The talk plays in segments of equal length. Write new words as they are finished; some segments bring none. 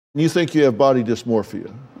You think you have body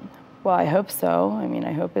dysmorphia? Well, I hope so. I mean,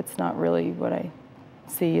 I hope it's not really what I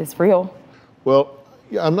see as real. Well,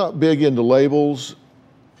 yeah, I'm not big into labels.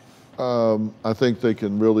 I think they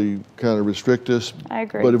can really kind of restrict us. I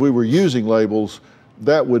agree. But if we were using labels,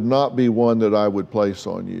 that would not be one that I would place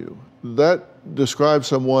on you. That describes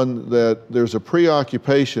someone that there's a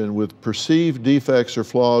preoccupation with perceived defects or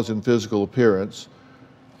flaws in physical appearance.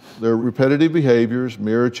 There are repetitive behaviors,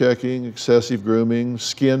 mirror checking, excessive grooming,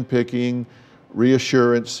 skin picking,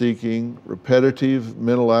 reassurance seeking, repetitive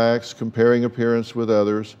mental acts, comparing appearance with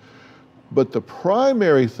others. But the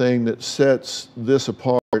primary thing that sets this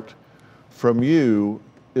apart from you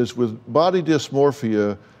is with body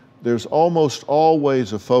dysmorphia, there's almost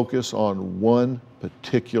always a focus on one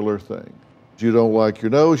particular thing. You don't like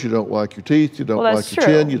your nose, you don't like your teeth, you don't like your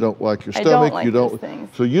chin, you don't like your stomach, you don't,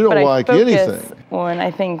 so you don't like anything. When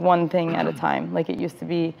I think one thing at a time, like it used to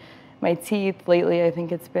be my teeth, lately I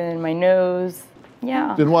think it's been my nose,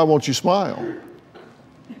 yeah. Then why won't you smile?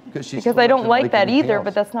 Because I don't like that either,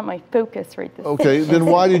 but that's not my focus right this Okay, then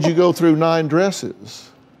why did you go through 9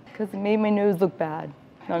 dresses? Because it made my nose look bad.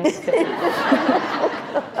 No, I'm just kidding.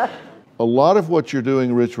 A lot of what you're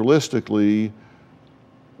doing ritualistically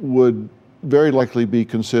would very likely be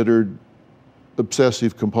considered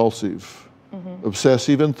obsessive compulsive.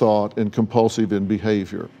 Obsessive in thought and compulsive in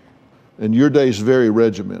behavior. And your day's very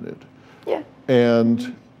regimented. Yeah.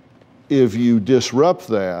 And if you disrupt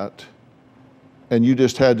that, and you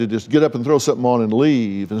just had to just get up and throw something on and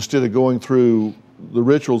leave, instead of going through the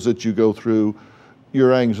rituals that you go through,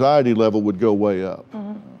 your anxiety level would go way up.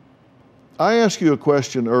 I asked you a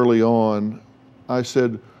question early on. I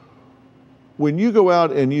said, when you go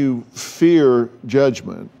out and you fear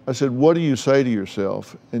judgment, I said, what do you say to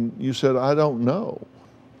yourself? And you said, I don't know.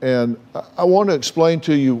 And I want to explain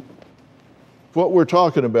to you what we're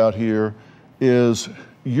talking about here is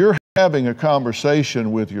you're having a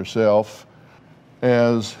conversation with yourself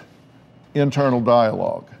as internal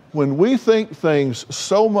dialogue. When we think things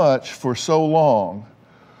so much for so long,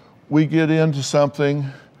 we get into something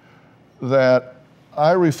that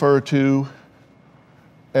I refer to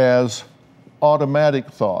as automatic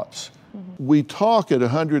thoughts. We talk at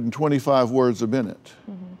 125 words a minute,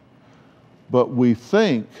 but we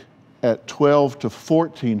think at 12 to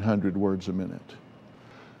 1,400 words a minute.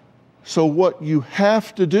 So what you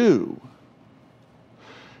have to do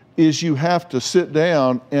is you have to sit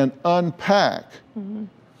down and unpack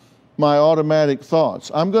my automatic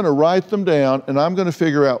thoughts. I'm going to write them down and I'm going to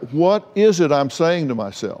figure out what is it I'm saying to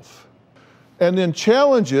myself. And then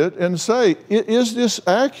challenge it and say, is this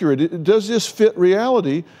accurate? Does this fit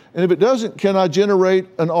reality? And if it doesn't, can I generate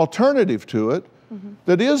an alternative to it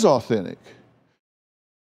that is authentic?